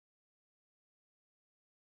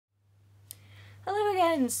Hello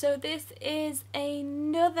again, so this is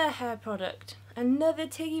another hair product, another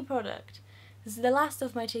Tigi product. This is the last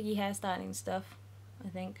of my Tigi hairstyling stuff, I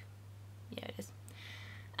think. Yeah, it is.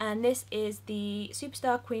 And this is the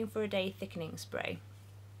Superstar Queen for a Day Thickening Spray.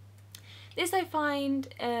 This I find,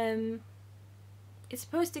 it's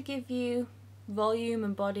supposed to give you volume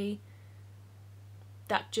and body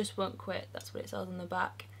that just won't quit, that's what it says on the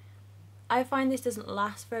back. I find this doesn't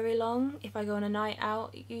last very long. If I go on a night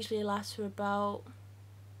out, it usually lasts for about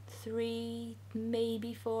 3,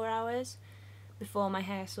 maybe 4 hours before my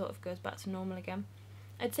hair sort of goes back to normal again.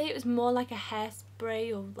 I'd say it was more like a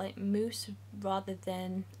hairspray or like mousse rather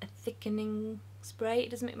than a thickening spray. It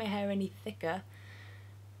doesn't make my hair any thicker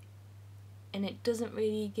and it doesn't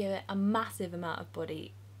really give it a massive amount of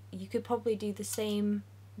body. You could probably do the same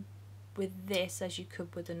with this as you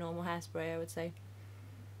could with a normal hairspray, I would say.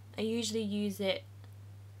 I usually use it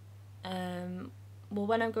well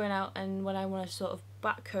when I'm going out and when I want to sort of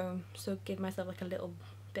back comb, so give myself like a little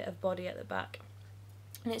bit of body at the back,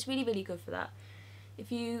 and it's really good for that.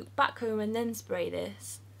 If you back comb and then spray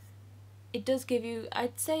this, it does give you,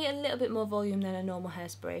 I'd say, a little bit more volume than a normal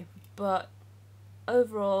hairspray, but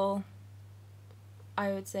overall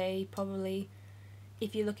I would say probably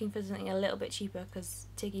if you're looking for something a little bit cheaper, because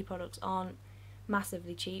Tigi products aren't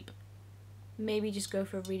massively cheap, maybe just go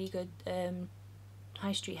for a really good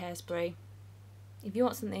high street hairspray. If you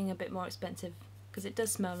want something a bit more expensive, because it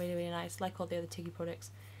does smell really nice like all the other Tigi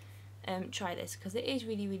products, try this because it is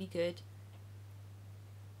really good.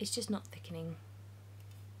 It's just not thickening.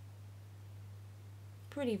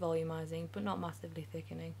 Pretty volumizing but not massively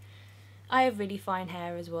thickening. I have really fine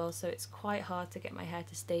hair as well, so it's quite hard to get my hair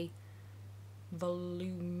to stay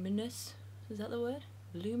voluminous, is that the word?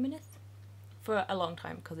 Voluminous? For a long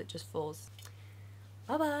time because it just falls.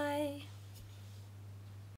 Bye bye!